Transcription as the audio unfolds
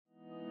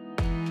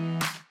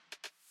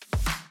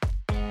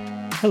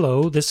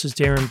Hello, this is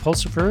Darren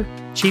Pulsifer,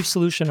 Chief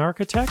Solution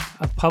Architect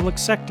of Public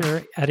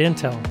Sector at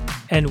Intel,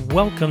 and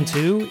welcome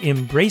to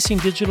Embracing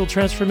Digital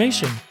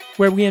Transformation,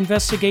 where we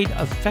investigate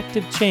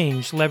effective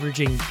change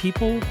leveraging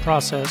people,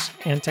 process,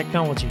 and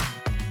technology.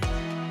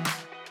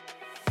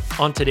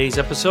 On today's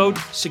episode,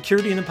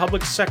 Security in the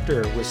Public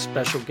Sector with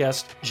special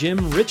guest Jim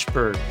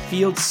Richburg,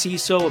 Field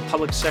CISO of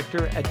Public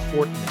Sector at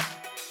Fortinet.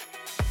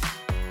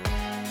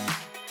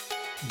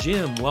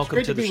 Jim,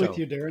 welcome to the show. Great to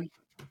be with you, Darren.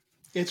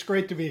 It's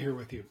great to be here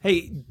with you.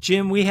 Hey,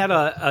 Jim, we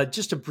had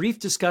just a brief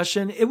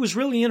discussion. It was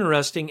really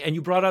interesting, and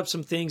you brought up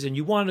some things, and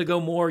you wanted to go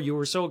more. You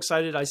were so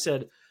excited. I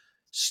said,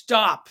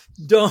 stop,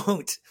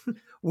 don't.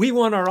 We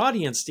want our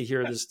audience to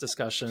hear this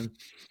discussion.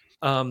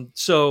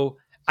 So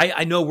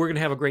I know we're going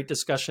to have a great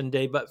discussion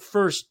today, but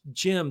first,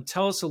 Jim,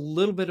 tell us a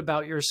little bit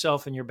about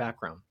yourself and your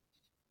background.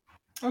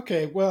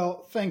 Okay,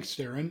 well, thanks,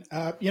 Darren.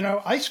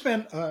 I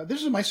spent,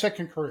 this is my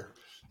second career.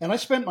 And I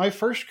spent my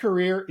first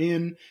career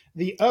in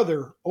the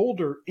other,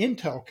 older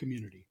Intel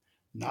community,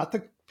 not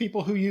the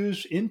people who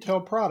use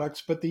Intel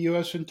products, but the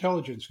U.S.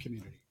 intelligence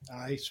community.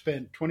 I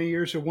spent 20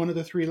 years at one of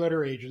the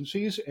three-letter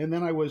agencies, and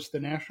then I was the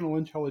National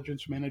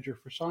Intelligence Manager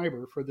for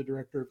Cyber for the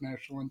Director of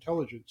National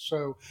Intelligence.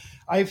 So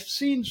I've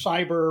seen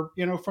cyber,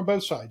 from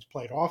both sides,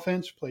 played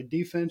offense, played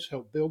defense,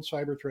 helped build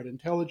cyber threat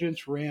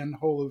intelligence, ran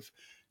whole of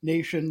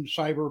nation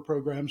cyber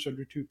programs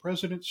under two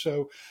presidents.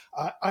 So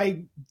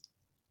I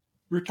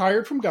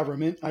retired from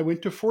government. I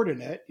went to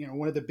Fortinet,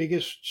 one of the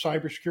biggest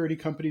cybersecurity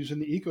companies in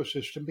the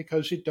ecosystem,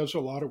 because it does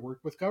a lot of work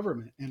with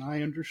government, and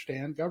I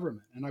understand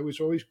government. And I was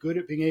always good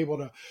at being able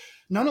to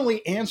not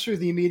only answer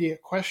the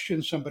immediate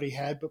question somebody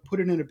had, but put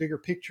it in a bigger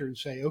picture and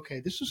say, okay,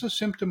 this is a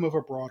symptom of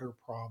a broader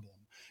problem.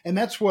 And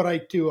that's what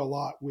I do a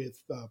lot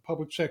with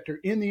public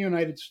sector in the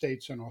United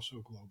States and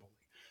also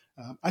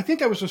globally. I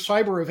think I was a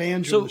cyber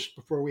evangelist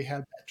before we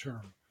had that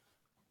term.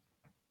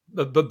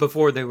 But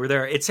before they were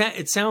there,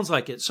 it sounds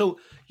like it. So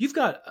you've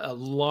got a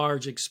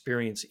large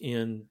experience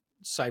in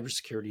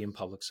cybersecurity and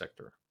public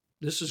sector.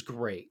 This is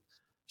great.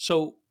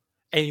 So,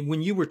 and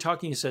when you were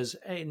talking, it says,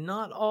 hey,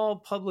 not all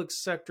public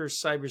sector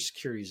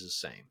cybersecurity is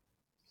the same.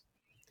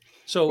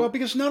 So, well,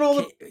 because not all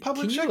the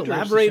public sector. Can you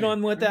elaborate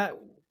on what that?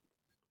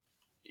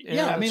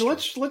 Yeah,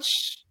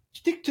 let's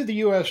stick to the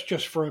U.S.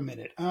 just for a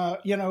minute.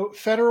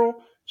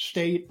 Federal,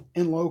 state,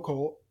 and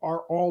local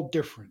are all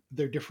different.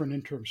 They're different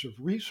in terms of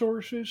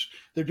resources.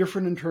 They're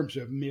different in terms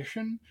of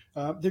mission.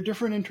 They're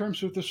different in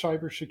terms of the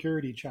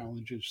cybersecurity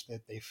challenges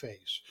that they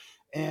face.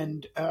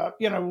 And,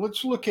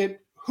 let's look at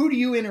who do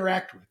you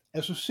interact with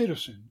as a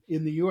citizen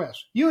in the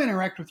U.S. You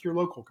interact with your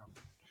local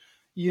government.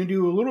 You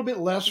do a little bit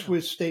less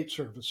with state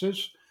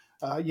services.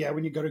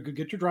 When you go to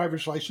get your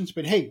driver's license,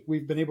 but hey,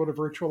 we've been able to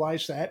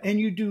virtualize that. And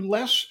you do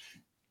less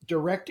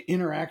direct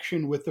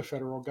interaction with the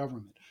federal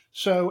government.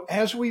 So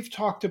as we've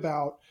talked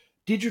about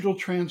digital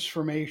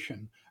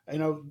transformation,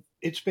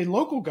 it's been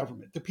local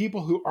government, the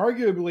people who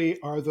arguably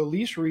are the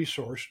least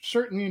resourced,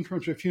 certainly in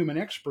terms of human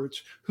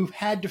experts, who've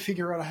had to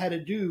figure out how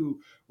to do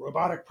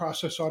robotic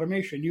process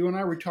automation. You and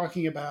I were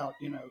talking about,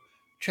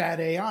 chat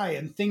AI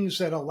and things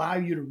that allow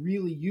you to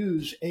really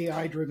use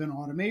AI-driven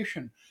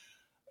automation.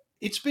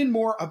 It's been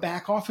more a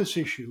back office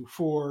issue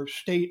for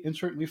state and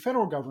certainly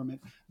federal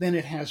government than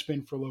it has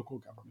been for local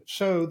government.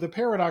 So the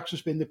paradox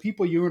has been the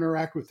people you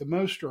interact with the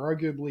most are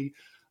arguably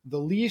the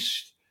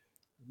least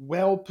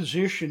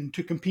well-positioned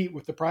to compete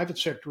with the private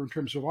sector in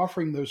terms of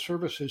offering those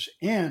services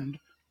and,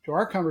 to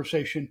our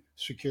conversation,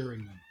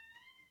 securing them.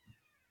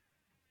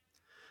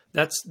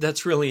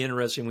 That's really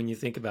interesting when you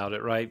think about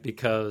it, right?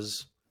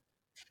 Because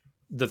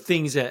the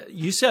things that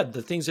you said,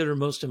 the things that are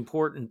most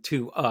important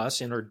to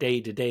us in our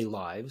day-to-day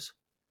lives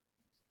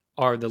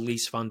are the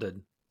least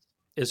funded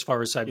as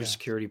far as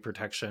cybersecurity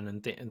protection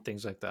and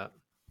things like that.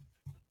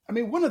 I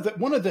mean, one of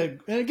the,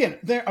 and again,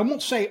 I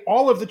won't say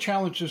all of the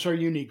challenges are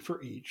unique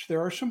for each.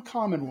 There are some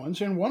common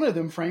ones. And one of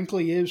them,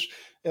 frankly, is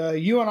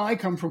you and I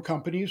come from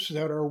companies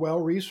that are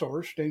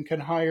well-resourced and can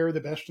hire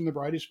the best and the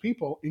brightest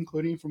people,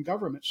 including from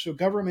government. So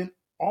government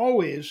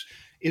always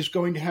is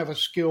going to have a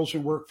skills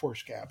and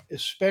workforce gap,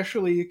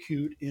 especially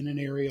acute in an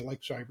area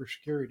like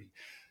cybersecurity.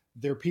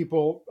 They're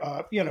people,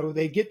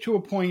 they get to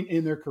a point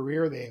in their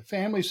career, they have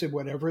families and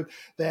whatever,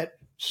 that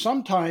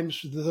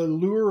sometimes the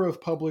lure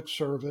of public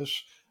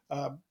service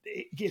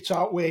gets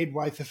outweighed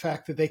by the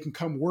fact that they can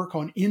come work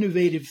on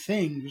innovative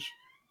things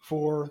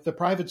for the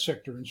private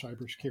sector in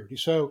cybersecurity.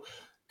 So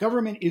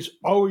government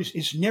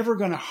is never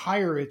going to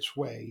hire its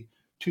way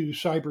to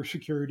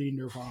cybersecurity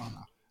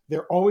nirvana.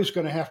 They're always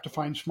going to have to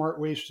find smart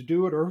ways to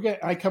do it. Or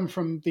I come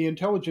from the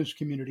intelligence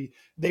community.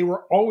 They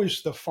were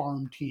always the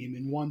farm team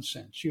in one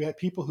sense. You had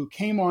people who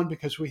came on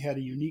because we had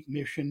a unique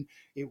mission.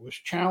 It was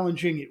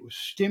challenging. It was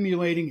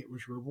stimulating. It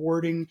was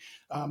rewarding.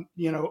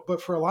 But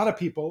for a lot of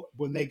people,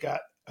 when they got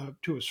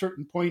to a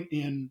certain point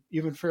in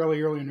even fairly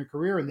early in their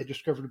career and they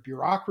discovered a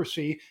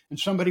bureaucracy and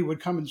somebody would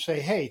come and say,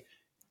 hey,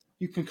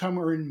 you can come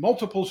earn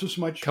multiples as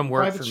much in the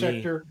private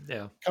sector.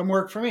 Yeah. Come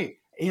work for me.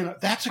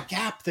 That's a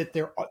gap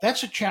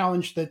that's a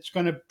challenge that's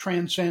going to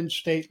transcend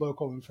state,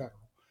 local, and federal.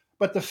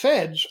 But the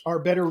feds are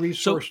better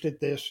resourced at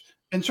this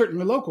than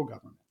certainly local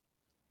government.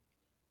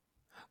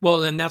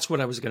 Well, and that's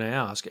what I was going to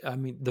ask. I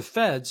mean, the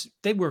feds,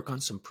 they work on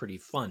some pretty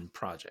fun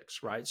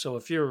projects, right? So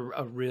if you're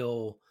a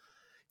real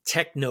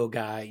techno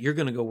guy, you're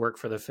going to go work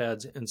for the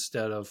feds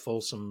instead of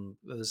Folsom,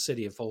 the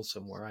city of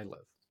Folsom, where I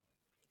live.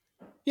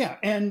 Yeah,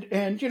 and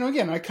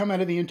again, I come out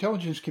of the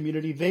intelligence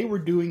community. They were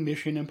doing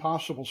Mission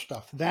Impossible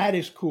stuff. That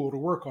is cool to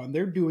work on.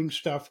 They're doing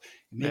stuff,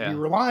 maybe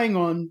relying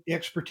on the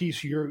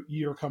expertise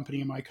your company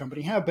and my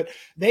company have, but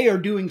they are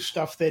doing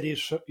stuff that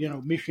is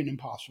Mission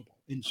Impossible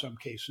in some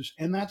cases,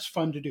 and that's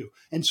fun to do.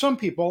 And some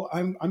people,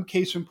 I'm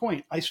case in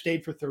point. I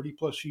stayed for 30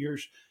 plus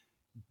years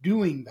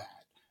doing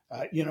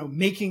that.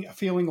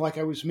 Feeling like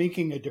I was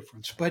making a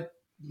difference, but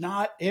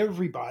not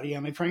everybody. I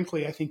mean,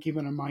 frankly, I think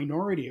even a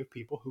minority of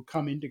people who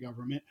come into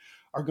government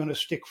are going to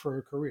stick for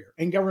a career.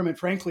 And government,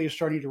 frankly, is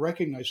starting to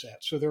recognize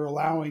that. So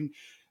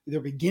they're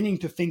beginning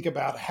to think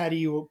about how do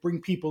you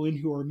bring people in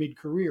who are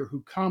mid-career,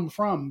 who come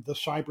from the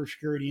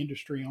cybersecurity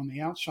industry on the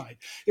outside.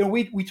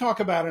 We talk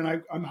about,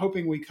 and I'm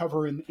hoping we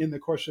cover in the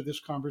course of this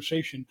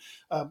conversation,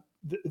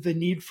 the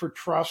need for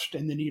trust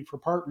and the need for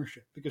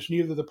partnership, because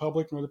neither the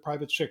public nor the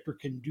private sector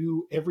can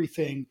do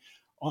everything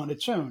on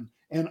its own.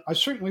 And I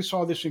certainly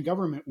saw this in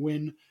government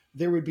when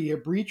there would be a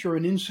breach or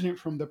an incident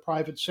from the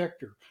private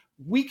sector.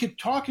 We could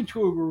talk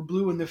until we were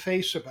blue in the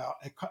face about,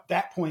 at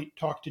that point,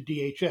 talk to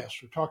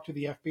DHS or talk to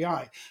the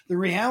FBI. The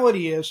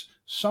reality is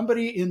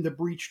somebody in the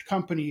breached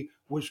company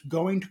was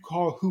going to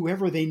call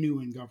whoever they knew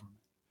in government,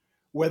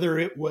 whether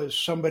it was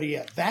somebody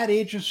at that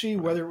agency,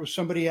 whether it was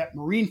somebody at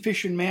Marine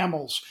Fish and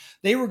Mammals.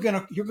 You're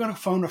going to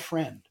phone a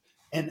friend.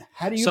 And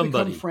how do you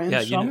become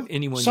friends? Yeah,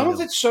 some of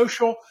it's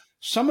social.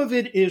 Some of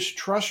it is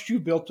trust you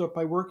built up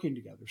by working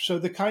together. So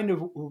the kind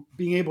of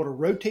being able to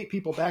rotate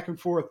people back and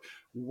forth,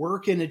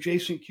 work in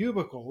adjacent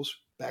cubicles,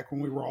 back when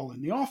we were all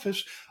in the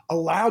office,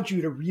 allowed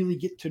you to really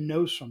get to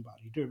know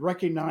somebody, to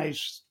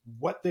recognize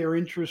what their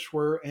interests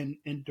were and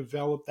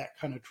develop that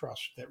kind of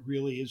trust that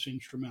really is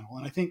instrumental.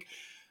 And I think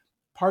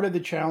part of the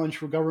challenge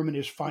for government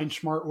is find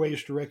smart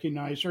ways to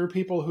recognize there are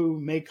people who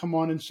may come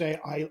on and say,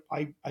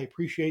 I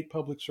appreciate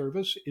public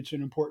service. It's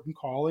an important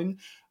calling.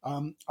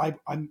 I'm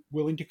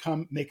willing to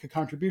come make a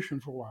contribution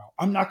for a while.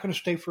 I'm not going to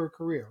stay for a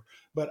career,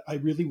 but I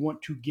really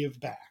want to give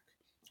back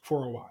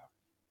for a while.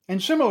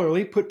 And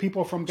similarly, put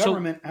people from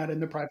government out in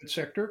the private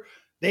sector.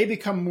 They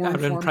become more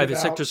informed in private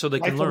sector so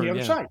they can learn. On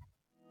the other side.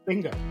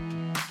 Bingo.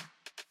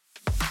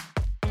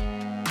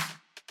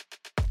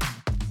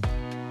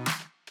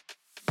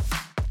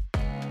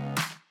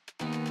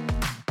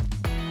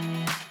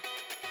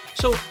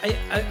 So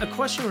a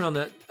question around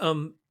that.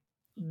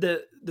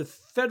 The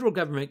federal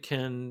government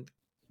can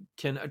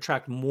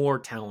attract more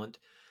talent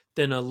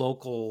than a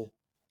local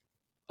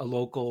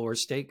or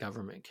state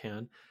government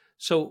can.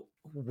 So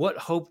what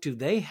hope do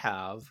they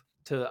have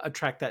to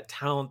attract that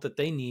talent that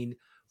they need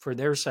for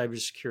their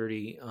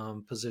cybersecurity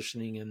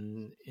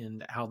positioning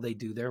and how they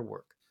do their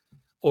work?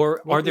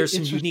 Or are there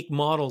some unique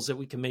models that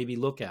we can maybe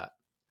look at?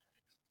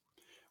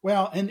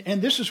 Well,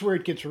 and this is where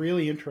it gets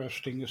really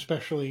interesting,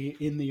 especially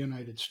in the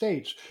United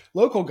States.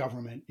 Local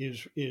government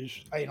is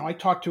I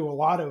talk to a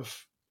lot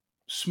of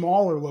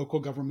smaller local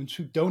governments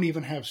who don't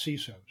even have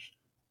CISOs.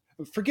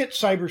 Forget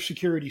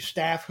cybersecurity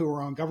staff who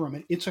are on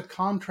government. It's a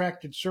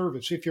contracted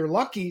service. If you're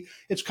lucky,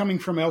 it's coming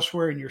from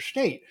elsewhere in your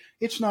state.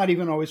 It's not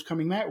even always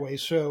coming that way.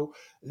 So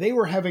they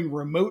were having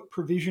remote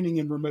provisioning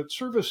and remote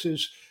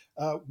services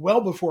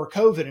well before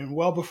COVID and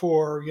well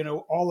before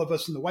all of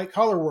us in the white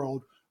collar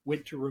world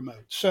went to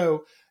remote.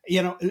 So,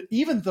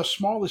 even the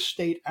smallest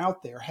state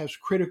out there has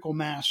critical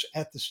mass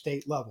at the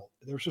state level.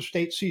 There's a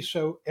state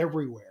CISO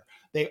everywhere.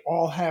 They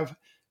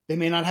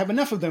may not have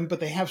enough of them,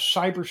 but they have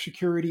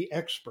cybersecurity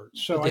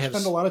experts. So I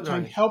spend a lot of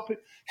time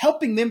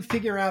helping them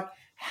figure out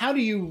how do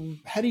you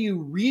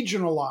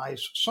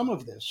regionalize some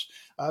of this.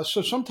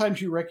 So sometimes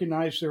you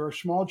recognize there are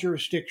small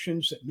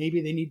jurisdictions that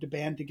maybe they need to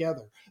band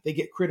together. They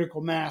get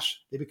critical mass.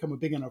 They become a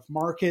big enough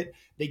market.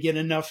 They get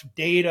enough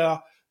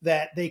data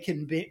that they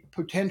can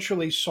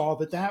potentially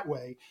solve it that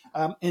way.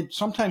 And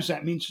sometimes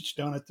that means it's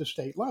done at the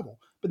state level.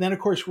 But then, of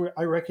course,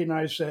 I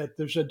recognize that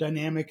there's a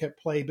dynamic at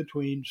play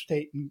between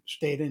state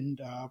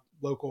and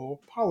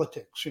local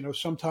politics.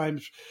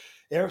 Sometimes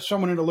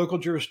someone in a local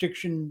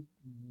jurisdiction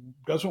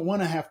doesn't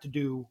want to have to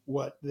do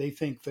what they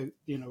think that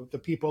the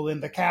people in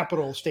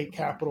the state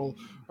capital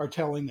are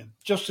telling them,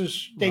 just as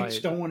states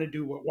don't want to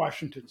do what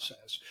Washington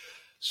says.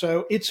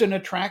 So it's an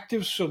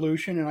attractive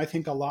solution, and I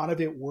think a lot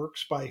of it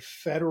works by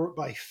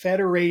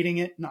federating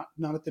it, not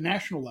at the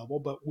national level,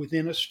 but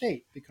within a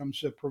state,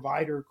 becomes a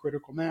provider,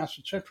 critical mass,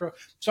 etc.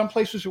 Some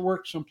places it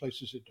works, some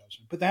places it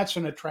doesn't. But that's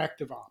an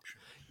attractive option.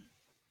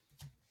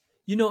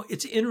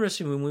 It's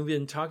interesting when we've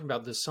been talking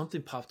about this,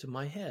 something popped in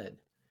my head.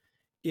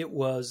 It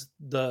was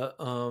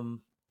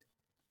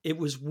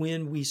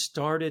when we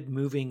started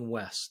moving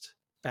west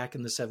back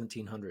in the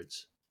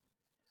 1700s.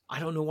 I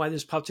don't know why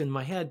this popped in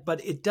my head,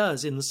 but it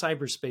does in the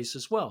cyberspace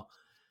as well.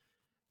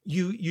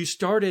 You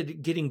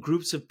started getting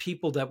groups of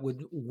people that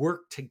would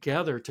work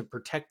together to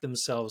protect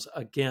themselves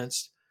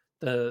against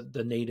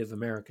the Native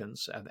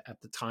Americans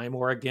at the time,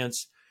 or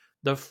against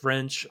the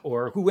French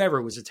or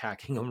whoever was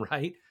attacking them,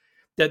 right?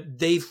 That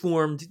they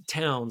formed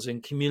towns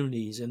and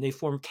communities and they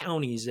formed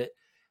counties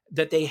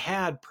that they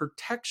had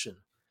protection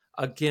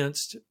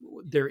against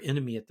their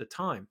enemy at the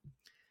time.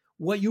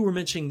 What you were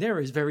mentioning there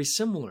is very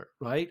similar,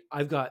 right?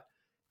 I've got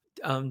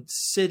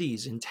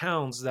cities and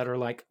towns that are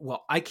like,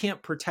 well, I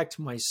can't protect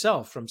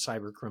myself from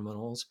cyber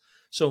criminals,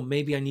 so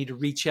maybe I need to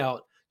reach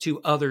out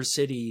to other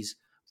cities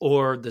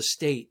or the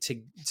state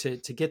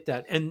to get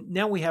that. And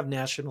now we have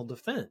national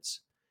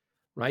defense,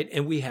 right?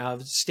 And we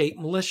have state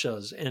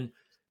militias, and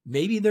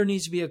maybe there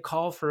needs to be a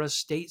call for a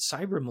state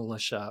cyber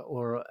militia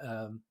or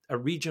a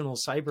regional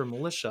cyber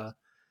militia,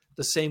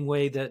 the same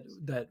way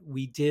that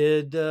we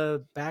did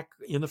back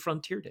in the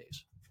frontier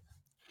days.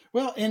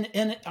 Well,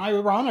 and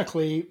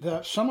ironically,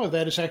 some of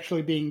that is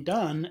actually being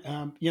done.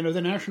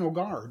 The National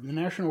Guard,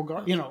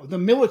 the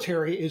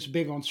military is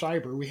big on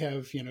cyber. We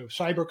have,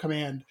 Cyber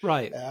Command,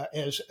 right,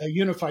 as a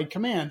unified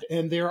command,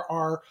 and there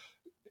are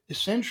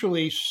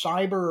essentially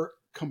cyber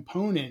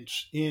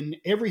components in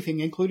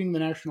everything, including the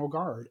National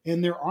Guard.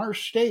 And there are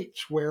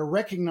states where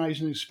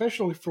recognizing,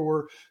 especially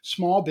for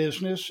small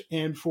business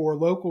and for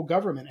local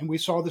government, and we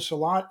saw this a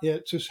lot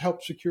to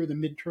help secure the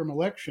midterm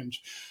elections,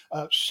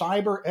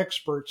 cyber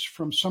experts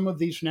from some of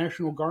these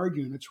National Guard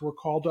units were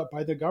called up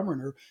by the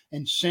governor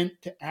and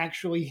sent to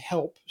actually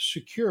help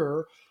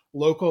secure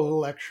local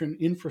election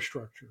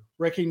infrastructure,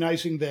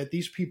 recognizing that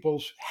these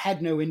people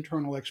had no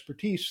internal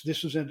expertise.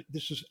 This is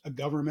a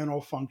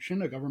governmental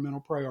function, a governmental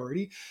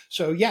priority.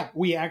 So yeah,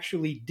 we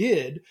actually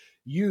did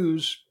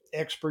use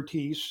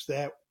expertise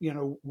that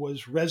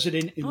was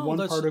resident in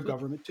one part of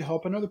government to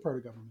help another part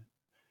of government.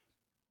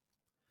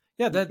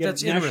 Yeah, that's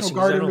National interesting.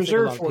 Guard and and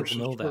Reserve Forces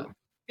know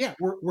that.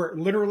 We're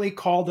literally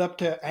called up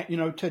to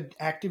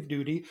active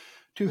duty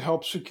to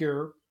help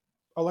secure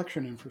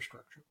election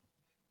infrastructure.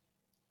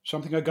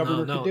 Something a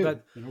governor could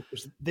do,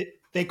 because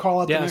they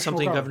call out the National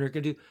something Guard. A governor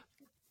could do.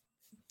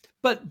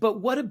 But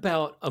what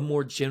about a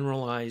more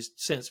generalized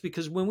sense?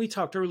 Because when we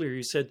talked earlier,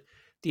 you said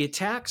the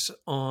attacks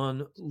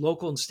on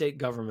local and state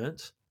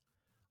government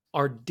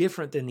are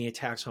different than the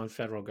attacks on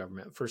federal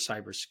government for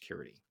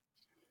cybersecurity.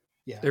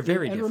 Yeah, they're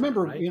very different.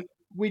 Remember, right?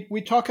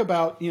 we talk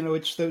about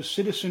it's those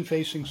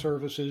citizen-facing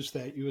services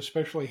that you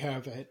especially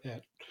have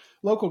at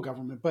local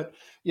government. But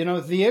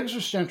the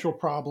existential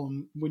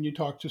problem when you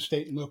talk to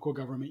state and local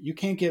government, you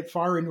can't get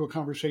far into a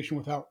conversation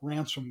without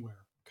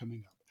ransomware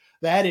coming up.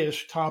 That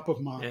is top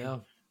of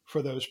mind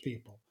for those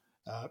people.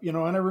 And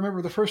I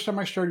remember the first time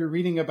I started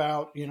reading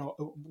about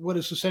what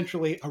is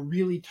essentially a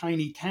really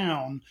tiny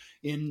town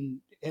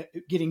in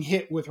getting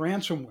hit with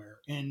ransomware,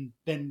 and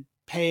then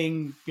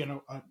paying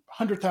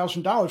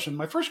 $100,000, and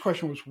my first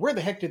question was, where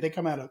the heck did they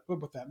come out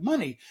with that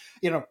money?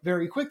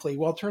 Very quickly.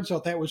 Well, it turns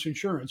out that was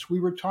insurance. We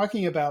were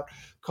talking about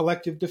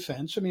collective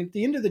defense. I mean, at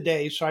the end of the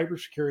day,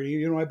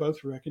 cybersecurity, I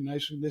both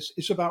recognize this,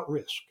 is about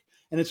risk,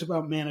 and it's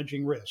about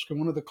managing risk. And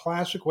one of the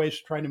classic ways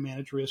to try to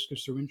manage risk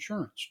is through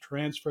insurance.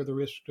 Transfer the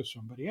risk to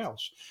somebody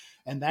else,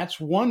 and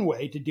that's one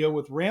way to deal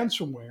with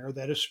ransomware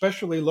that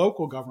especially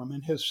local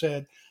government has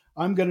said,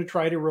 I'm going to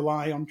try to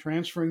rely on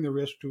transferring the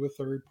risk to a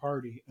third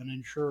party, an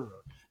insurer.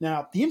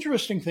 Now, the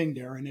interesting thing,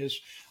 Darren, is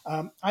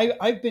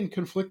I've been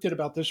conflicted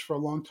about this for a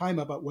long time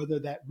about whether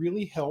that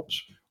really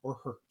helps or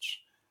hurts.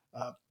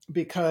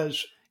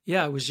 Because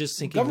I was just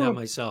thinking that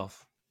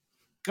myself.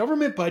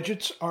 Government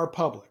budgets are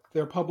public.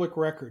 They're public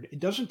record.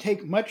 It doesn't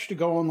take much to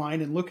go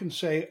online and look and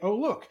say, oh,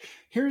 look,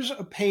 here's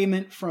a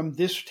payment from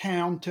this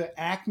town to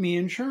Acme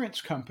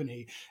Insurance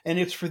Company, and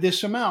it's for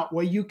this amount.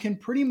 Well, you can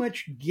pretty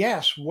much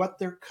guess what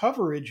their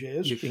coverage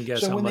is. You can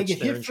guess how much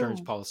their insurance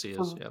policy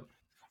is. Yeah.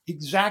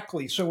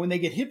 Exactly. So when they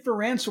get hit for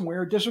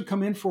ransomware, it doesn't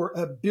come in for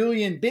 1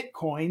 billion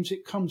Bitcoins.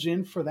 It comes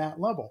in for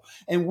that level.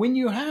 And when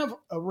you have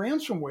a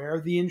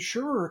ransomware, the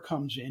insurer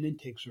comes in and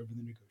takes over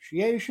the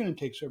negotiation and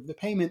takes over the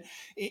payment.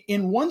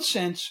 In one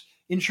sense,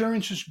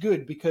 insurance is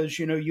good because,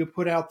 you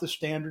put out the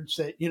standards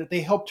that,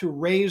 they help to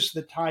raise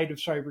the tide of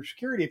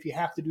cybersecurity. If you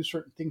have to do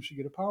certain things, you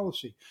get a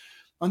policy.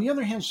 On the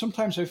other hand,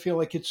 sometimes I feel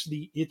like it's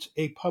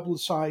a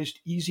publicized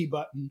easy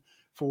button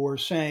for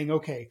saying,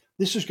 okay,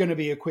 this is going to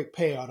be a quick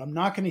payout. I'm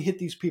not going to hit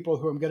these people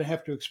who I'm going to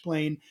have to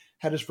explain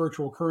how does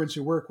virtual currency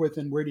work with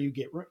and where do you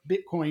get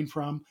Bitcoin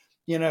from.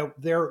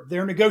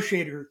 Their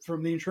negotiator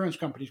from the insurance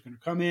company is going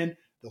to come in,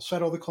 they'll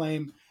settle the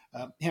claim.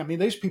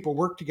 These people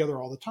work together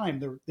all the time.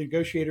 The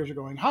negotiators are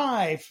going,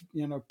 hi,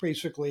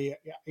 basically,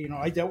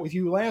 I dealt with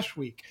you last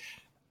week.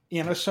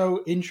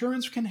 So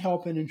insurance can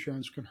help and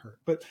insurance can hurt.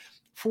 But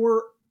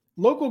for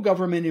local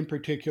government in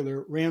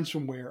particular,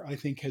 ransomware, I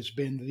think, has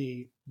been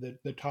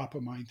the top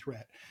of mind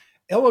threat.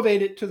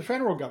 Elevate it to the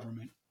federal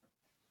government.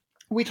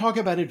 We talk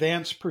about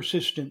advanced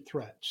persistent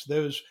threats.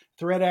 Those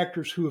threat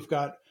actors who have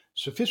got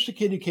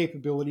sophisticated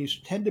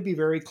capabilities tend to be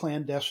very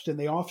clandestine.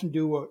 They often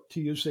do, to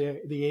use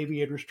the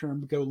aviator's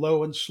term, go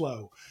low and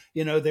slow.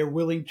 They're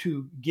willing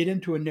to get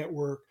into a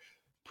network,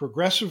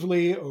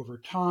 progressively over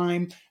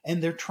time,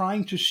 and they're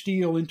trying to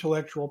steal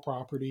intellectual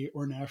property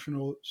or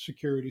national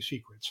security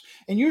secrets.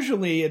 And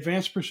usually,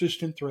 advanced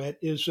persistent threat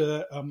is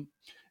a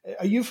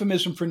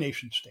euphemism for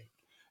nation state.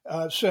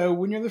 So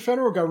when you're the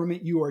federal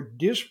government, you are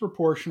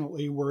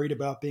disproportionately worried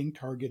about being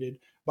targeted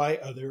by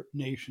other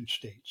nation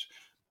states.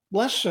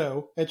 Less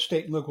so at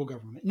state and local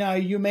government. Now,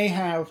 you may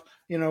have,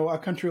 a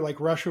country like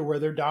Russia where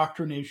their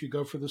doctrine is you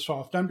go for the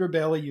soft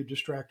underbelly, you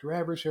distract your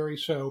adversary.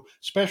 So,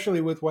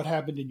 especially with what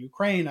happened in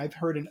Ukraine, I've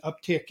heard an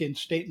uptick in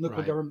state and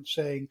local government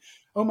saying,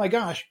 oh my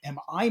gosh, am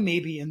I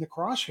maybe in the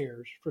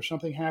crosshairs for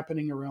something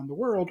happening around the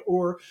world?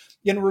 Or,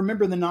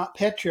 remember the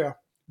NotPetya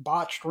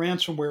botched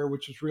ransomware,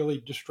 which is really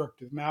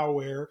destructive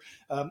malware,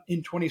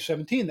 in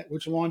 2017 that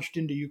was launched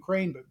into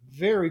Ukraine, but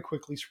very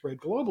quickly spread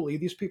globally.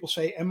 These people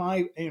say, am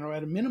I,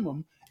 at a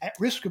minimum, at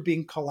risk of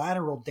being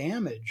collateral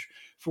damage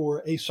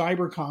for a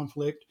cyber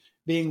conflict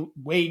being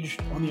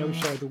waged on the other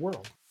side of the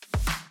world?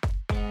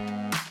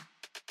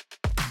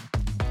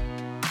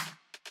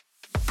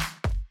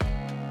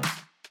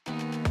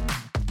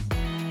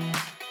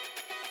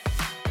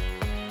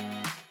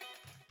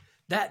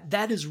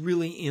 That is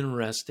really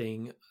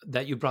interesting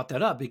that you brought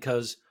that up,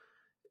 because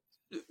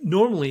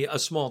normally a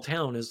small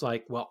town is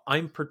like, well,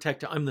 I'm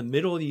protected. I'm the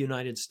middle of the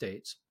United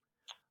States.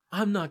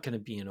 I'm not going to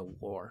be in a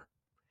war,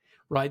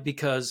 right?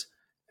 Because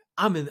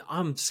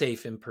I'm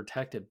safe and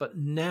protected. But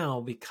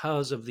now,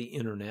 because of the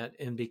internet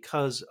and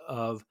because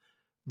of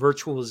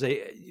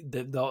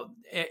virtualization,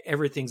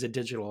 everything's a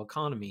digital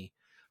economy,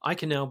 I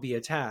can now be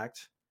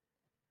attacked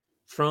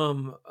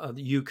from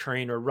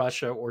Ukraine or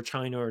Russia or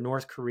China or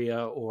North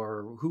Korea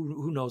or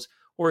who knows,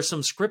 or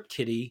some script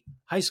kiddie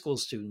high school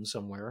student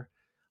somewhere.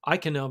 I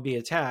can now be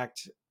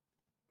attacked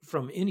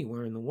from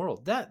anywhere in the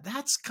world.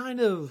 That's kind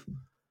of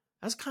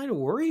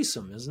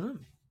worrisome, isn't it?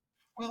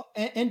 Well,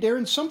 and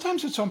Darren,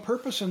 sometimes it's on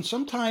purpose, and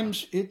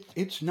sometimes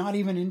it's not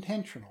even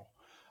intentional.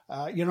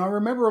 I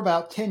remember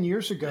about 10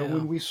 years ago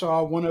when we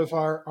saw one of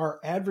our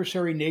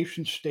adversary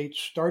nation states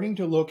starting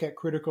to look at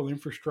critical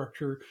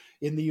infrastructure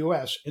in the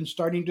U.S. and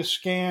starting to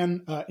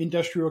scan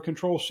industrial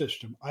control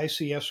system,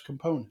 ICS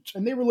components.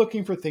 And they were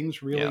looking for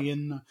things really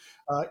in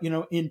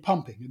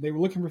pumping. And they were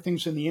looking for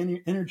things in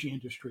the energy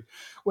industry.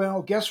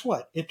 Well, guess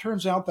what? It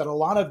turns out that a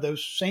lot of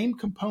those same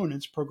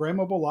components,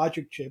 programmable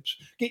logic chips,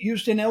 get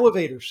used in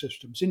elevator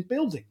systems, in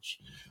buildings.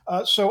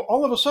 So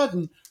all of a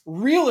sudden,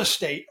 real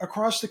estate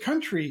across the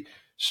country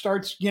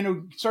starts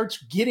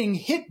getting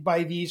hit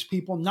by these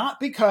people, not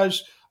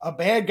because a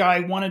bad guy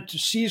wanted to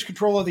seize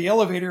control of the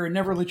elevator and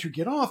never let you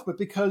get off, but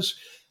because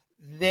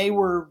they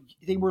were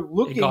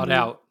looking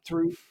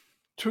through.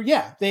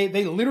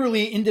 They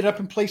literally ended up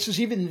in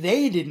places even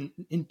they didn't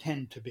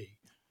intend to be.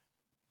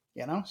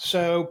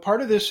 So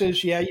part of this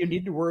is, you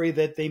need to worry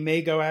that they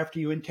may go after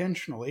you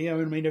intentionally. I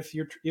mean, if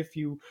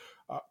you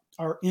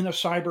are in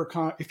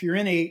if you're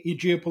in a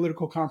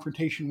geopolitical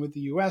confrontation with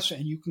the U.S.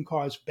 and you can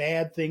cause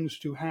bad things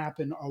to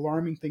happen,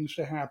 alarming things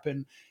to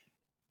happen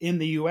in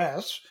the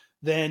U.S.,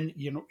 then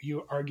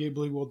you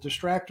arguably will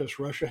distract us.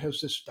 Russia has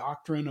this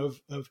doctrine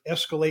of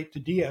escalate to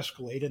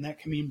de-escalate, and that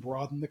can mean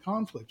broaden the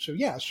conflict. So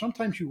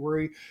sometimes you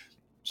worry.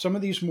 Some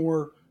of these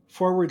more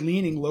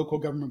forward-leaning local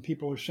government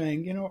people are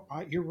saying,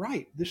 you're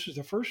right. This is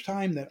the first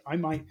time that I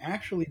might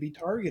actually be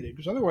targeted,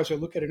 because otherwise I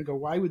look at it and go,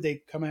 why would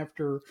they come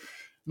after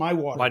my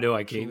water? Why do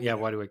I care?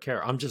 Why do I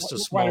care? I'm just a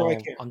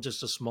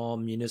small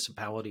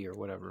municipality or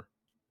whatever.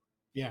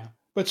 Yeah.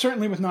 But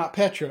certainly with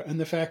NotPetya and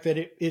the fact that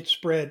it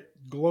spread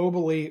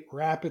globally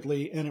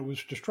rapidly and it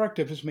was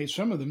destructive has made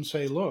some of them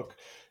say, look,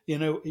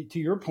 to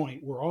your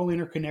point, we're all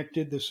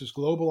interconnected. This is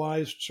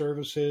globalized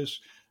services.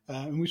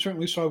 And we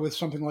certainly saw with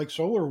something like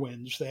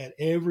SolarWinds that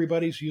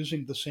everybody's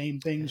using the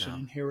same things and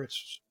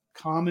inherits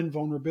common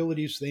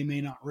vulnerabilities they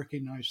may not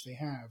recognize they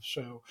have.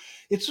 So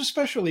it's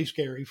especially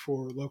scary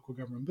for local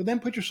government. But then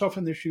put yourself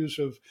in the shoes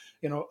of,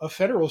 a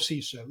federal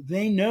CISO.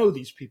 They know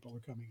these people are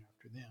coming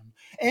after them.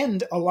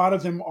 And a lot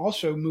of them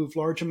also move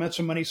large amounts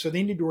of money, so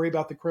they need to worry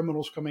about the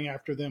criminals coming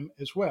after them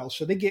as well.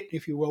 So they get,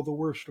 if you will, the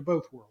worst of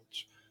both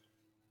worlds.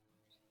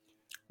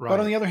 Right.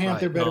 But on the other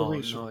hand, they're better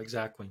resourced. No,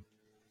 exactly.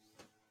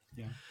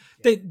 Yeah.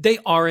 They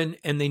are, and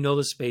they know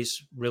the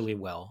space really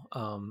well.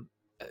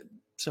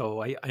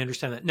 So I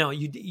understand that. Now,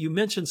 you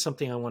mentioned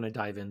something I want to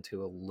dive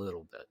into a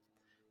little bit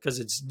because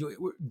it's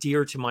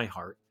dear to my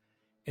heart,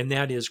 and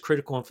that is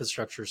critical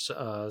infrastructure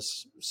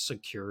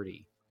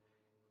security.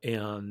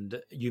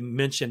 And you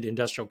mentioned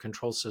industrial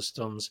control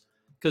systems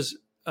because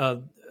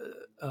CISA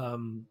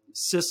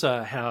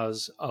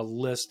has a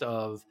list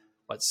of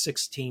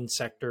 16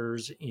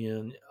 sectors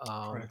in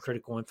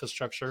critical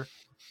infrastructure,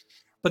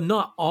 but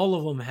not all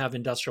of them have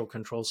industrial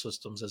control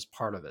systems as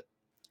part of it.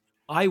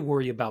 I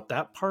worry about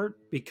that part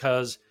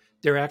because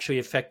they're actually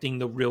affecting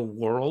the real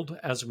world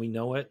as we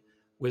know it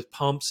with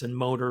pumps and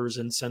motors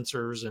and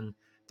sensors, and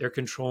they're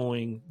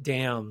controlling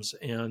dams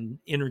and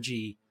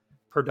energy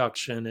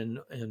production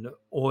and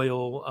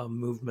oil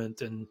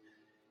movement. And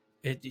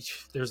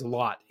there's a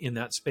lot in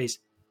that space.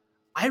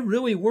 I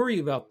really worry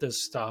about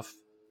this stuff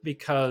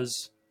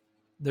because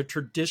the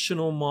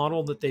traditional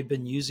model that they've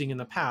been using in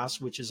the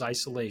past, which is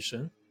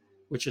isolation,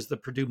 which is the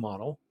Purdue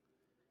model,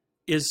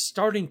 is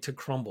starting to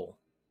crumble.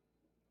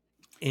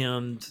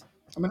 And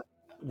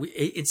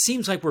it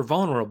seems like we're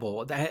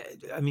vulnerable.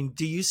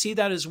 Do you see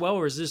that as well?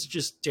 Or is this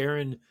just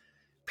Darren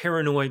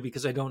paranoid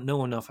because I don't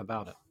know enough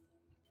about it?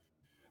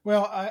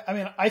 Well,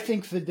 I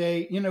think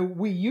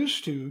we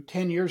used to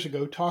 10 years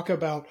ago talk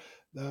about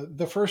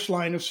the first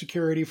line of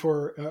security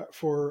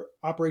for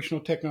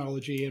operational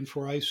technology and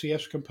for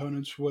ICS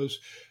components was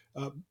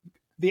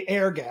the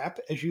air gap,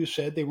 as you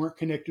said. They weren't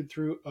connected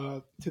through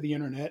to the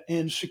internet,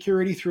 and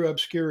security through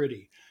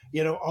obscurity.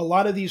 A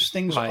lot of these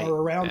things are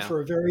around for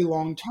a very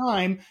long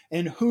time,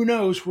 and who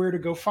knows where to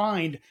go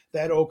find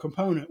that old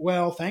component.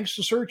 Well, thanks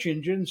to search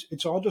engines,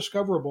 it's all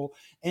discoverable.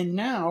 And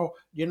now,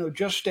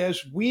 just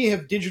as we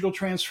have digital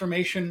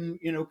transformation,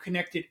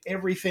 connected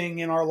everything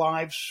in our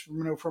lives,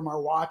 from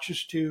our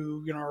watches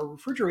to, our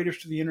refrigerators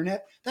to the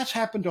internet, that's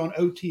happened on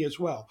OT as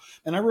well.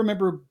 And I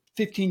remember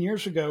 15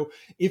 years ago,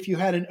 if you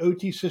had an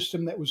OT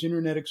system that was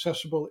internet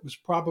accessible, it was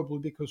probably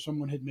because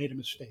someone had made a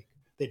mistake.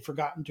 They'd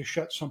forgotten to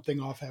shut something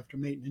off after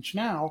maintenance.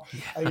 Now,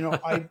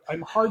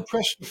 I'm hard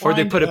pressed to find. Or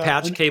they put a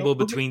patch cable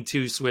between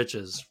two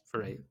switches,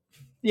 right?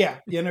 Yeah,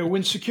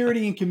 when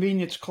security and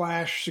convenience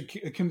clash,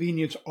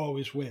 convenience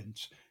always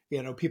wins.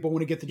 People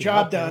want to get the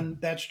job done.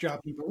 That's job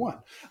number one.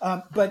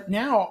 But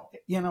now,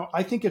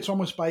 I think it's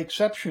almost by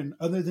exception,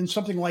 other than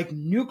something like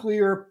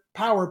nuclear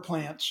power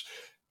plants.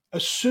 I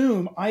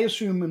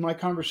assume in my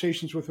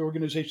conversations with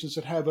organizations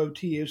that have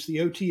OT is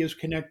the OT is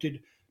connected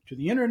to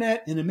the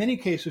internet, and in many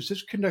cases,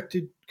 it's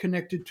connected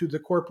to the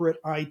corporate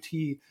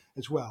IT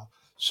as well.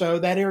 So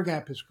that air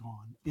gap is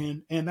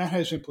gone, and that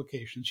has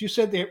implications. You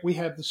said that we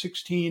have the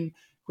 16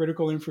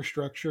 critical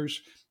infrastructures.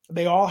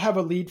 They all have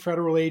a lead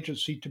federal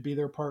agency to be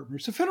their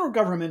partners. The federal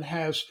government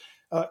has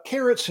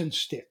carrots and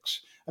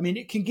sticks.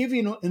 It can give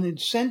you an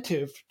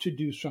incentive to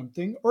do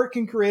something, or it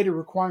can create a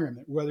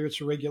requirement, whether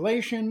it's a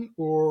regulation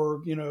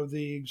or,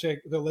 the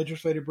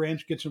legislative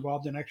branch gets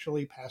involved and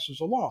actually passes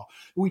a law.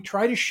 We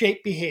try to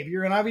shape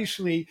behavior, and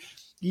obviously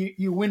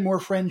you win more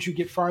friends, you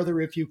get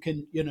farther if you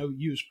can,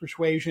 use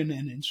persuasion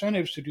and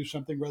incentives to do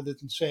something rather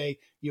than say,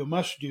 you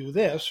must do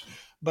this.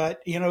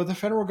 But, the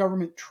federal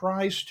government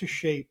tries to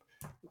shape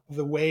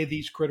the way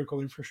these critical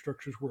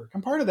infrastructures work.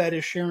 And part of that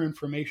is share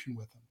information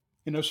with them.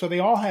 So they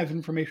all have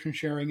information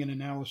sharing and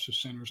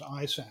analysis centers,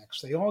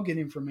 ISACs. They all get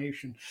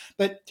information.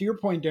 But to your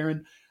point,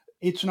 Darren,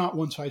 it's not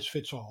one size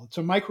fits all. It's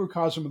a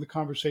microcosm of the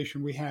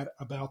conversation we had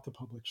about the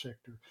public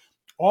sector.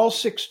 All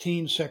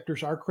 16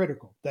 sectors are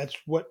critical. That's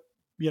what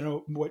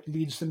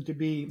leads them to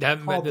be.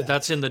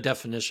 That's in the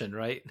definition,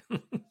 right?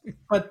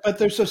 But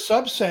there's a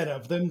subset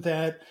of them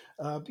that,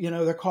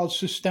 they're called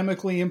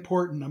systemically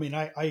important.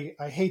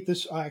 I hate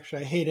this.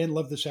 Actually, I hate and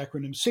love this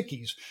acronym,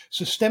 SICKIs,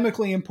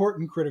 systemically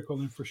important critical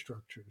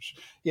infrastructures.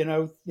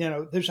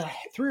 There's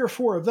 3 or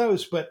 4 of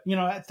those, but,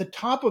 at the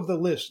top of the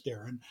list,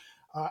 Darren,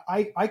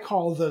 I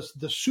call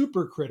the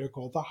super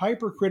critical, the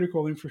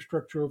hypercritical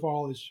infrastructure of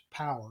all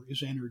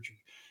is energy,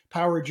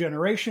 power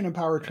generation and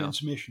power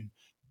transmission.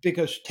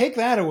 Because take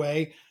that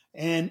away,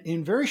 and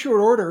in very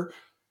short order,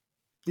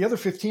 the other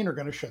 15 are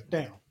going to shut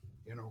down.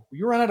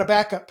 You run out of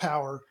backup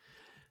power,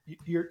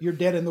 you're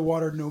dead in the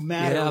water, no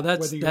matter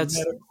whether you're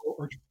medical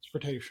or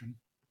transportation.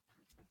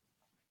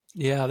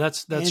 Yeah,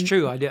 that's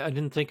true. I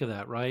didn't think of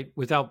that. Right,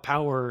 without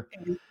power,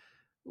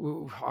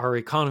 our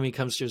economy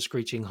comes to a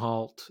screeching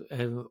halt,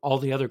 and all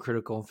the other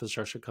critical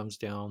infrastructure comes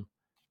down.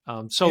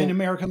 So in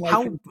American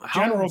life in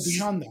general,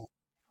 beyond that.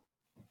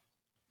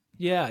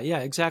 Yeah,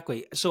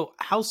 exactly. So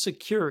how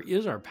secure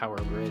is our power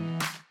grid?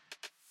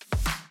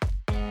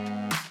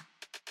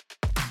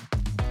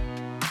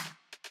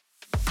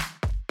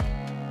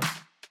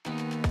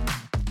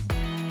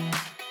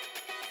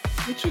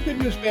 It's a good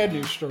news, bad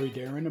news story,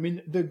 Darren.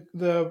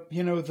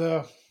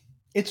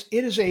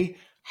 It is a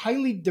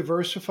highly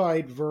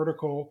diversified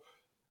vertical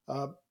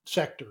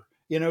sector.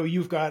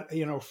 You've got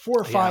 4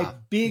 or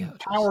 5 big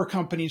power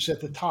companies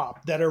at the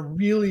top that are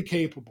really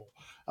capable.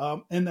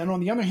 And then on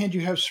the other hand,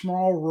 you have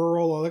small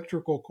rural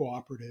electrical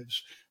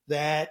cooperatives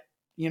that,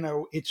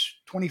 it's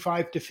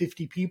 25 to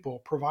 50 people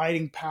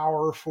providing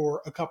power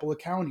for a couple of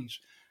counties.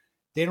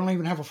 They don't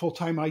even have a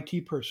full-time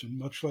IT person,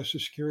 much less a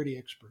security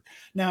expert.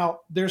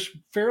 Now, there's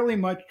fairly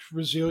much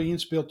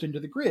resilience built into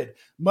the grid.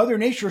 Mother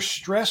Nature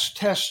stress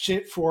tests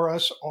it for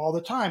us all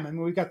the time.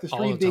 We've got the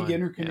 3 big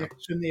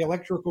interconnects in the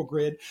electrical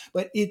grid,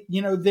 but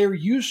they're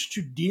used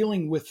to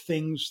dealing with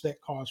things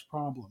that cause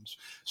problems.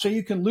 So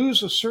you can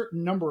lose a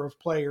certain number of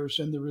players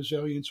and the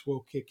resilience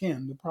will kick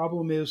in. The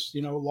problem is,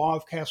 law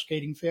of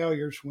cascading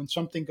failures. When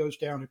something goes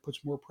down, it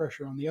puts more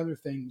pressure on the other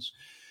things.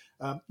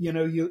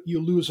 You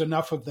lose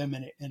enough of them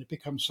and it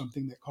becomes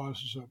something that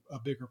causes a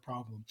bigger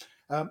problem.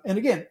 And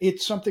again,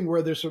 it's something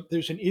where there's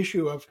an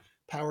issue of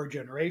power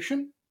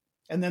generation,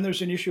 and then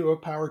there's an issue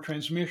of power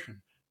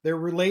transmission. They're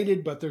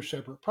related, but they're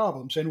separate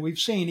problems. And we've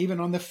seen, even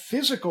on the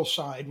physical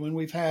side, when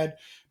we've had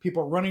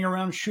people running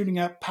around shooting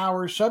up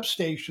power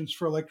substations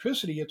for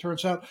electricity, it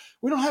turns out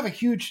we don't have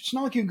it's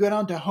not like you can go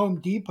down to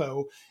Home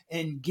Depot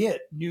and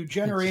get new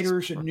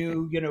generators and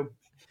new,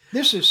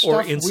 this is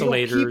stuff or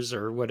insulators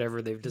or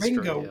whatever they've destroyed.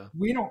 Bingo. Yeah.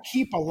 We don't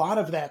keep a lot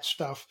of that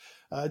stuff.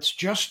 It's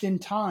just in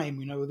time,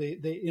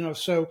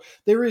 so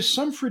there is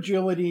some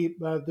fragility.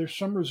 There's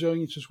some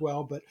resilience as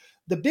well, but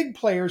the big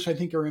players, I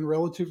think, are in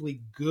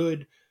relatively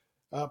good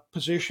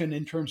position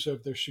in terms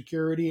of their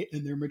security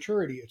and their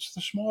maturity. It's the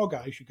small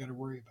guys you got to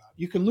worry about.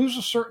 You can lose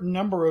a certain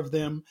number of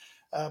them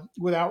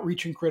without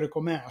reaching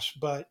critical mass,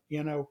 but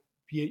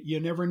you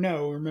never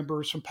know.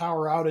 Remember some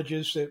power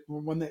outages that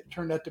one that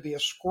turned out to be a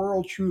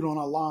squirrel chewed on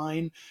a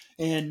line,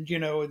 and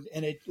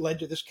it led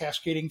to this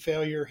cascading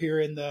failure here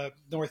in the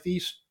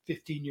Northeast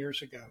 15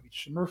 years ago.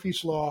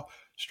 Murphy's Law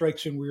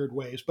strikes in weird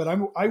ways, but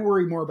I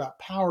worry more about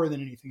power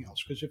than anything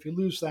else, because if you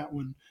lose that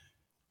one,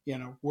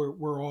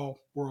 we're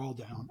all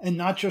down, and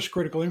not just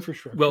critical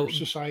infrastructure,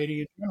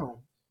 society in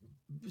general.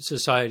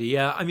 Society,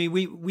 yeah. I mean,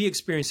 we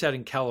experience that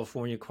in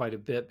California quite a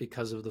bit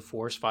because of the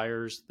forest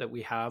fires that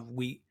we have.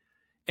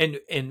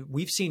 And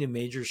we've seen a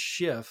major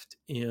shift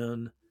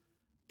in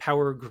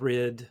power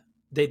grid.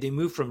 They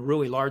moved from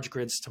really large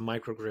grids to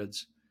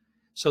microgrids,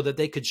 so that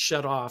they could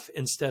shut off,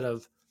 instead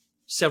of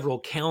several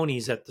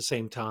counties at the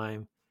same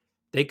time,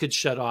 they could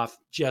shut off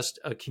just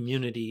a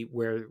community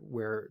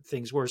where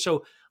things were.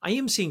 So I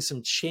am seeing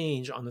some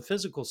change on the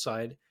physical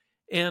side,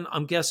 and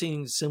I'm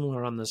guessing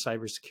similar on the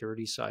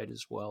cybersecurity side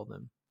as well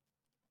then.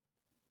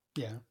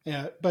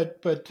 Yeah.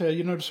 But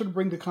to sort of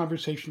bring the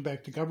conversation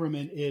back to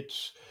government,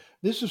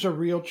 this is a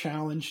real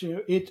challenge.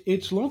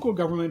 It's local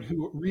government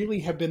who really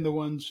have been the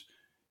ones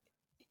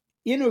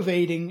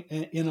innovating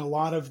in a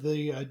lot of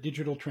the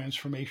digital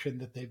transformation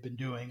that they've been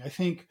doing. I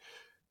think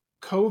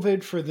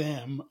COVID for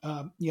them,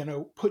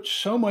 put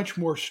so much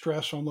more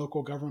stress on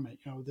local government.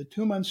 The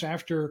 2 months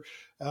after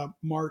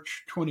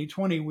March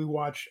 2020, we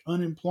watched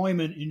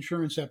unemployment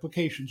insurance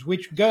applications,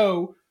 which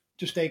go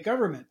to state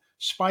government,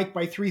 spike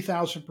by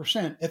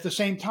 3,000%. At the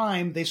same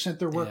time, they sent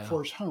their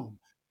workforce home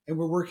and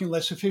were working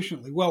less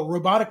efficiently. Well,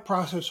 robotic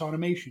process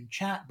automation,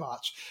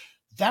 chatbots,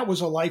 that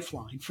was a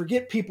lifeline.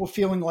 Forget people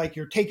feeling like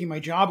you're taking my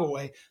job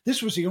away.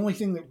 This was the only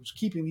thing that was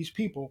keeping these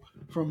people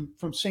from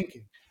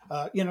sinking.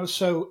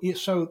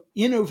 So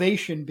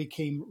innovation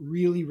became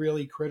really,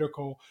 really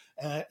critical,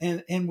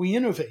 and we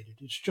innovated.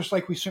 It's just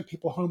like we sent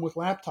people home with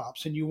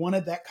laptops, and you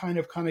wanted that kind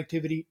of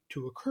connectivity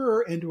to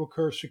occur and to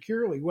occur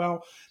securely.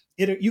 Well,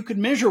 you could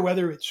measure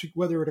whether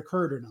it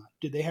occurred or not.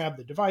 Did they have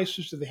the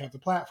devices? Did they have the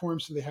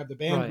platforms? Did they have the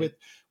bandwidth? Right.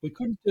 We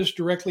couldn't just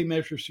directly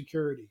measure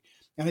security.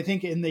 And I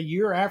think in the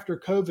year after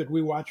COVID,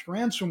 we watched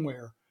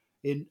ransomware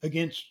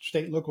against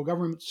state and local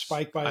government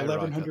spike by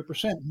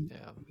 1,100%. Yeah.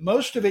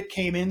 Most of it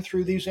came in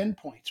through these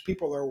endpoints.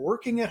 People are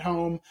working at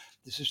home.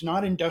 This is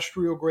not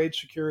industrial grade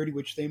security,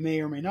 which they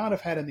may or may not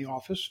have had in the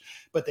office,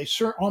 but they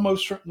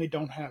almost certainly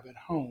don't have at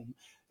home.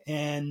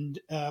 And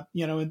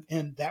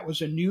and that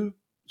was a new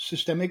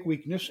systemic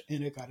weakness,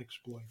 and it got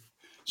exploited.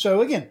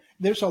 So again,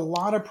 there's a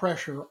lot of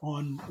pressure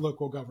on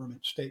local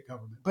government, state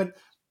government, but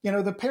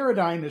the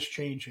paradigm is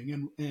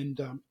changing, and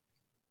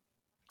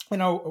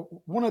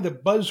one of the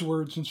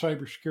buzzwords in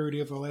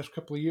cybersecurity of the last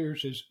couple of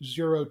years is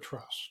zero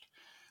trust.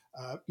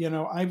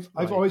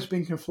 I've always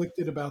been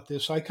conflicted about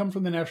this. I come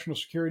from the national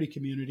security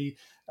community.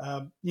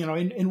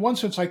 In one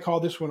sense, I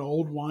call this one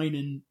old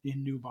wine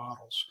in new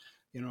bottles.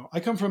 I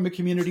come from a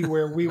community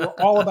where we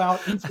were all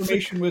about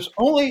information was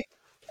only.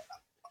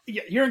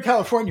 You're in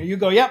California. You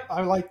go, yep,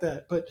 I like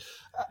that. But,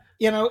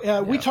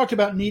 we talked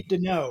about need to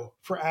know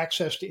for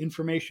access to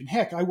information.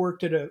 Heck, I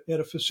worked at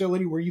a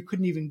facility where you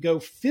couldn't even go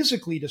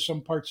physically to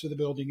some parts of the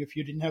building if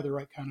you didn't have the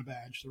right kind of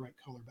badge, the right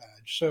color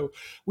badge. So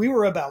we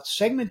were about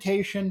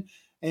segmentation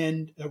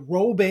and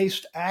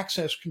role-based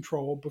access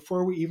control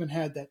before we even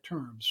had that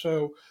term.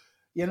 So,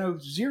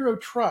 zero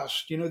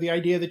trust, the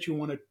idea that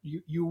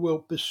you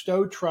will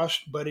bestow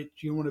trust, but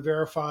you want to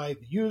verify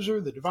the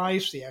user, the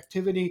device, the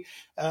activity,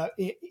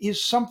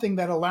 is something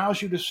that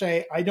allows you to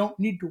say, I don't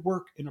need to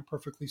work in a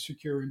perfectly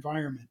secure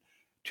environment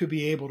to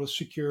be able to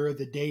secure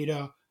the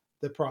data,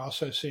 the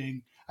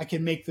processing. I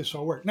can make this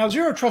all work. Now,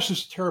 zero trust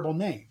is a terrible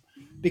name,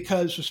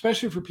 because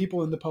especially for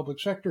people in the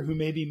public sector who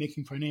may be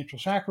making financial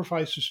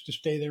sacrifices to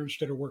stay there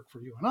instead of work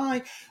for you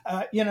and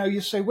I, you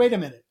say, wait a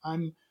minute,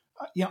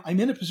 I'm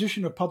in a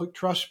position of public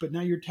trust, but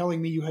now you're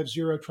telling me you have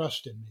zero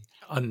trust in me.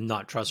 I'm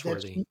not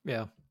trustworthy.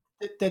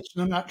 That's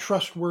not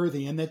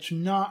trustworthy. And that's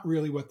not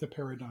really what the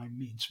paradigm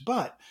means.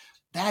 But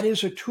that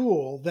is a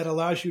tool that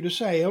allows you to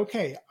say,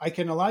 okay, I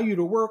can allow you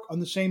to work on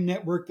the same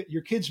network that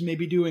your kids may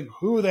be doing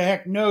who the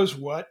heck knows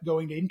what,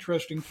 going to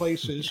interesting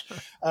places.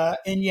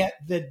 And yet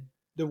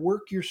the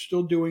work you're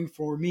still doing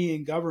for me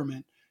in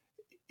government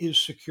is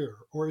secure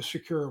or is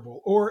securable.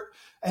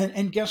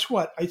 And guess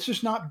what? It's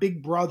just not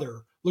Big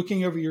Brother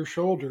looking over your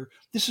shoulder.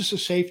 This is a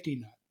safety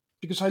net.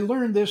 Because I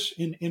learned this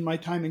in my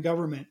time in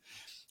government.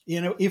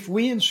 If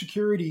we in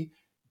security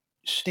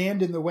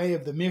stand in the way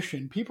of the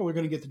mission, people are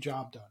going to get the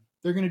job done.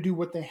 They're going to do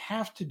what they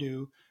have to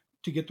do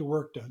to get the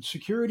work done.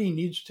 Security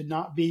needs to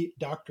not be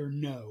Dr.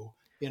 No.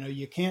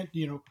 You can't,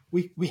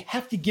 we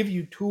have to give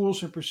you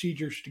tools and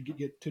procedures to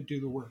get to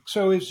do the work.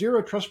 So if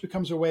zero trust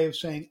becomes a way of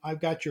saying, I've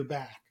got your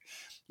back.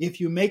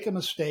 If you make a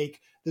mistake,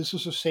 this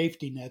is a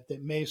safety net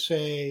that may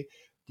say,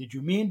 did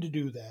you mean to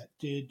do that?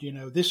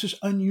 This is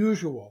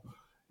unusual.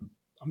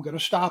 I'm going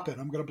to stop it.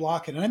 I'm going to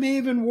block it. And I may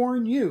even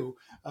warn you,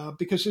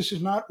 because this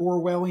is not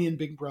Orwellian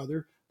Big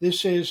Brother.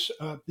 This is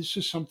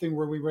something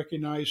where we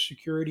recognize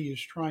security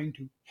is trying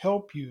to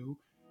help you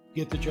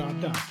get the job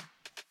done.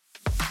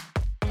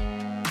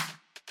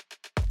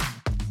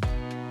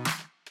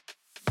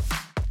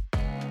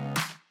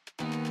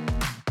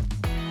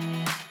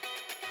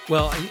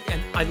 Well,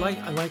 I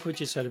like what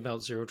you said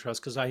about zero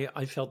trust, because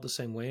I felt the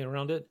same way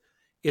around it.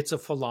 It's a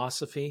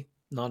philosophy,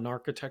 not an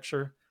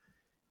architecture.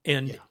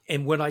 And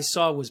what I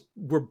saw was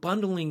we're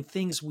bundling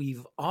things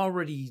we've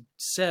already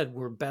said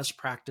were best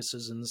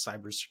practices in the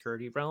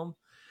cybersecurity realm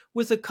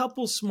with a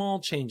couple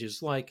small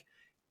changes, like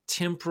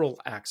temporal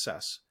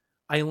access.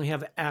 I only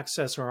have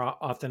access or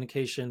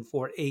authentication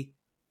for a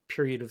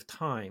period of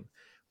time,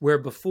 where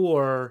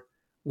before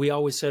we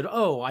always said,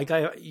 "Oh,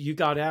 you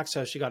got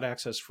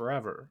access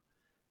forever."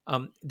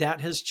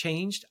 That has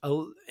changed,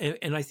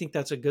 and I think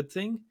that's a good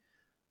thing.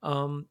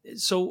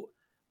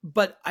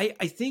 But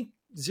I think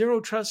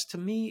zero trust to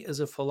me is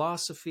a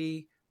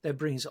philosophy that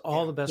brings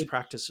all the best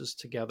practices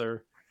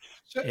together.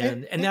 So,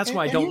 and that's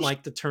why I don't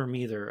like the term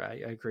either. I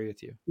agree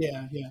with you.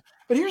 Yeah.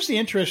 But here's the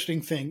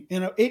interesting thing.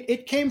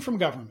 It came from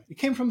government. It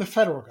came from the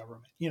federal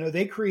government.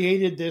 They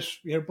created this,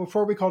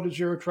 before we called it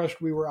zero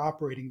trust, we were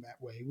operating that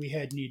way. We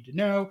had need to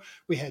know.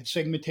 We had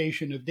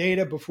segmentation of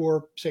data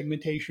before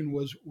segmentation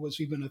was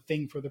even a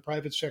thing for the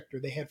private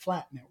sector. They had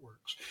flat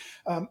networks.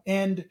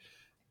 And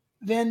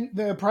then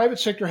the private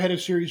sector had a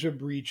series of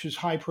breaches,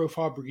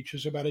 high-profile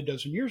breaches, about a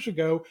dozen years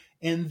ago,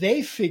 and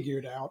they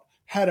figured out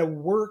how to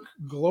work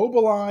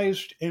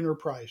globalized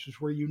enterprises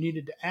where you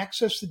needed to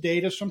access the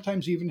data,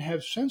 sometimes even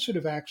have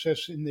sensitive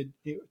access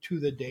to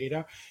the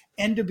data,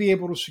 and to be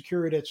able to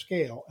secure it at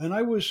scale.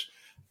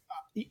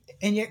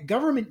 And yet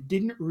government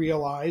didn't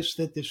realize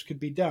that this could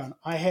be done.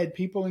 I had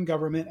people in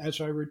government,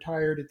 as I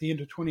retired at the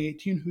end of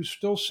 2018, who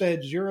still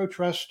said zero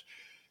trust.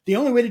 The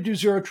only way to do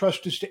zero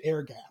trust is to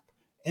air gap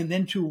and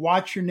then to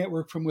watch your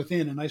network from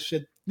within. And I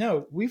said,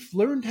 no, we've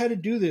learned how to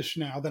do this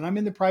now that I'm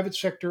in the private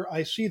sector.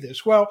 I see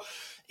this. Well,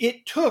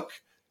 it took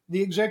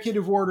the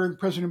executive order that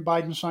President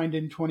Biden signed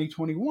in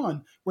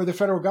 2021, where the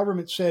federal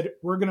government said,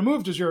 we're going to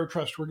move to zero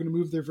trust. We're going to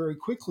move there very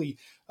quickly,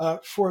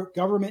 for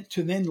government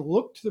to then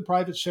look to the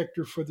private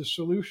sector for the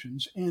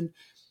solutions. And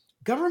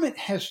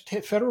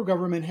federal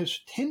government has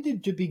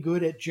tended to be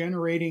good at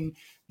generating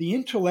the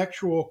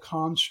intellectual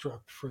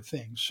construct for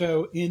things.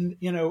 So in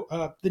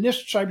the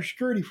NIST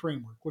cybersecurity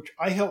framework, which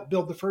I helped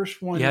build the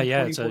first one, in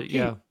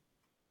 2014,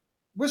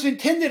 was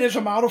intended as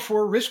a model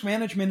for risk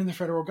management in the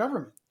federal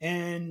government,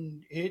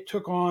 and it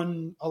took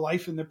on a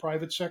life in the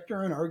private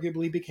sector and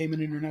arguably became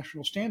an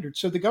international standard.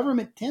 So the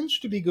government tends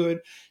to be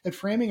good at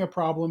framing a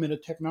problem in a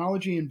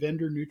technology and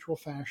vendor neutral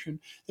fashion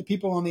that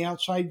people on the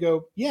outside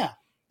go, yeah,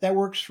 that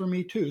works for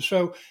me too.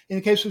 So in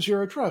the case of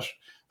zero trust,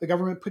 the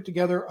government put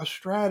together a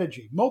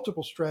strategy,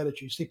 multiple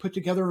strategies. They put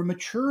together a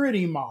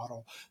maturity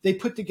model. They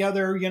put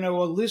together,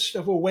 a list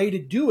of a way to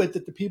do it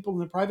that the people in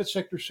the private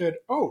sector said,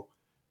 oh,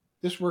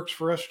 this works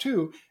for us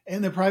too.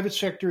 And the private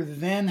sector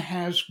then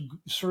has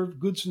served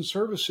goods and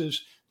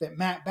services that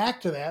map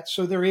back to that.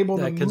 So they're able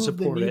to move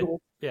the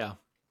needle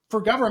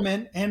for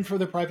government and for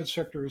the private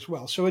sector as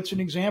well. So it's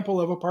an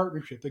example of a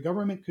partnership. The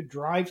government could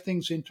drive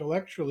things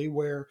intellectually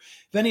where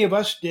if any of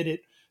us did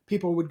it,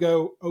 people would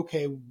go,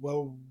 okay,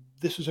 well,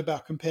 this is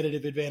about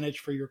competitive advantage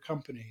for your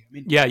company. I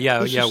mean,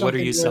 what are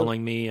you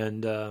selling me?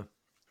 And the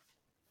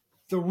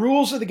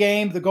rules of the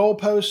game, the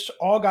goalposts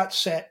all got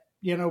set,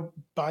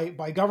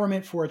 by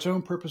government for its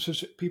own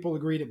purposes. People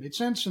agreed it made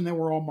sense, and then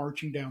we're all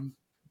marching down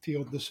the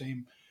field the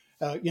same,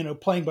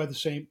 playing by the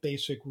same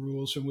basic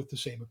rules and with the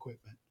same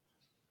equipment.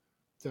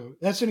 So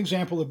that's an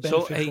example of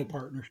beneficial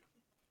partnership.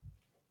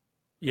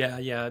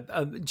 Yeah.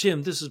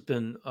 Jim, this has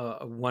been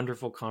a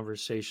wonderful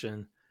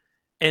conversation,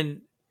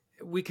 and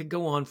we could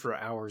go on for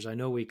hours. I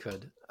know we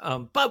could,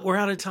 but we're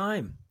out of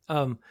time.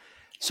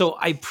 So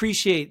I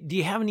appreciate, do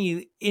you have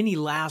any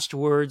last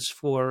words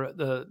for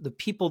the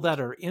people that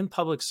are in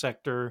public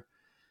sector,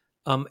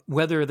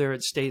 whether they're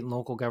at state and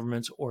local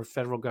governments or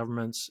federal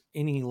governments,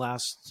 any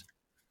last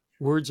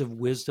words of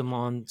wisdom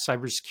on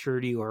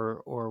cybersecurity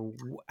or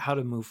how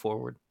to move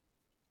forward?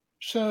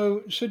 So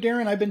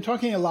Darren, I've been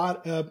talking a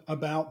lot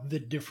about the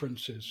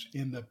differences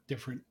in the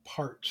different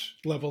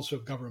levels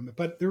of government,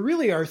 but there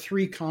really are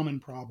three common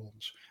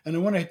problems. And I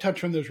want to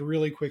touch on those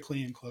really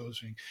quickly in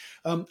closing.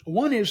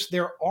 One is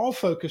they're all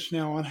focused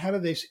now on how do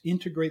they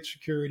integrate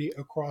security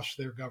across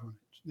their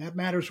governments. That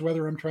matters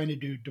whether I'm trying to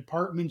do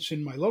departments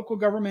in my local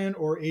government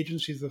or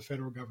agencies of the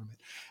federal government.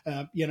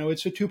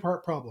 It's a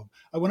two-part problem.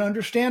 I want to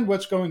understand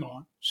what's going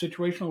on,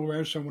 situational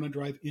awareness. I want to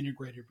drive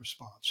integrated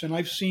response. And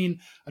I've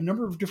seen a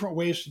number of different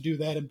ways to do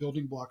that and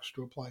building blocks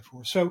to apply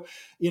for. So,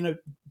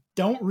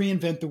 don't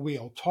reinvent the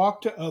wheel.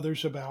 Talk to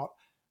others about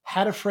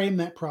how to frame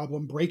that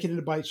problem, break it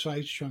into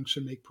bite-sized chunks,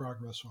 and make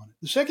progress on it.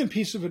 The second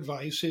piece of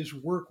advice is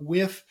work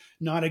with,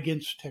 not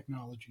against,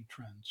 technology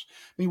trends.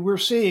 I mean, we're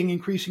seeing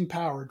increasing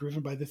power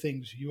driven by the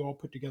things you all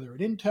put together at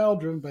Intel,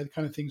 driven by the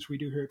kind of things we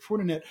do here at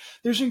Fortinet.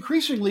 There's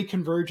increasingly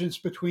convergence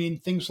between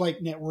things like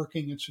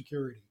networking and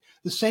security.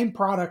 The same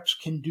products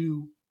can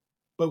do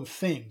both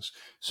things.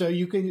 So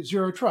you can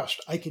zero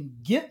trust. I can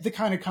get the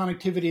kind of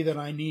connectivity that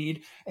I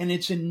need, and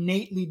it's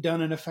innately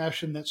done in a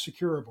fashion that's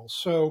securable.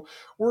 So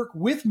work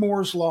with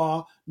Moore's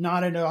law,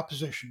 not in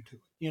opposition to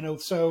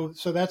it. So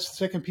that's the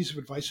second piece of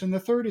advice. And the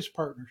third is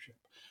partnership.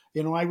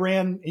 I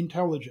ran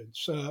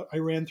intelligence. I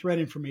ran threat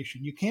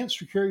information. You can't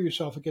secure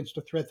yourself against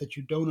a threat that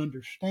you don't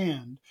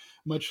understand,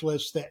 much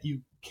less that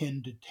you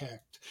can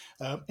detect.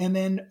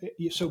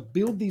 So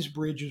build these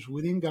bridges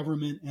within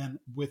government and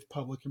with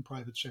public and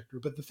private sector.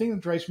 But the thing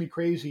that drives me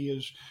crazy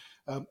is,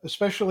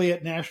 especially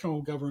at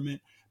national government,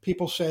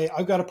 people say,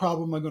 I've got a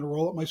problem. I'm going to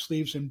roll up my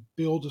sleeves and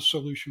build a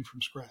solution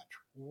from scratch.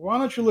 Why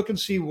don't you look and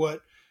see what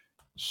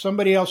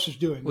somebody else is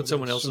doing? What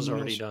someone else has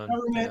already done.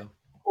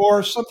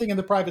 Or something in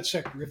the private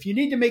sector. If you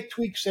need to make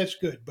tweaks, that's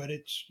good. But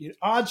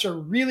odds are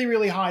really,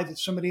 really high that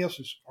somebody else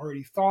has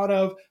already thought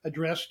of,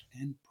 addressed,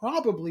 and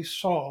probably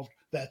solved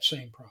that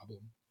same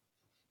problem.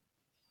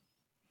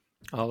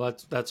 Oh,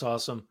 that's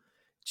awesome.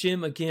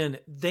 Jim, again,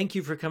 thank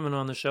you for coming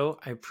on the show.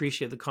 I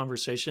appreciate the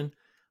conversation.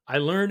 I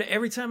learned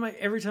every time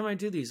I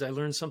do these, I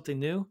learn something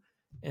new.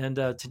 And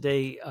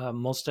today,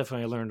 most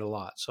definitely I learned a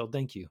lot. So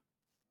thank you.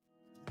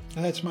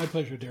 That's my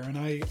pleasure, Darren.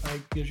 I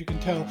as you can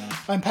tell,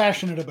 I'm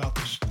passionate about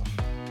this stuff.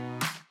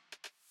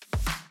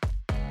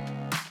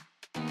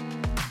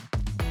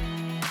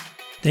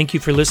 Thank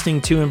you for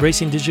listening to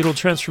Embracing Digital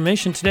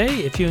Transformation today.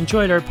 If you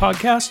enjoyed our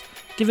podcast,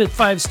 give it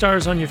 5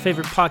 stars on your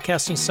favorite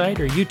podcasting site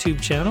or YouTube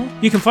channel.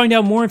 You can find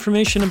out more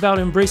information about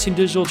Embracing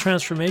Digital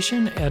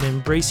Transformation at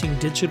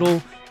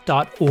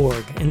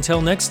embracingdigital.org.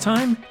 Until next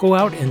time, go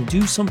out and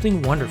do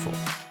something wonderful.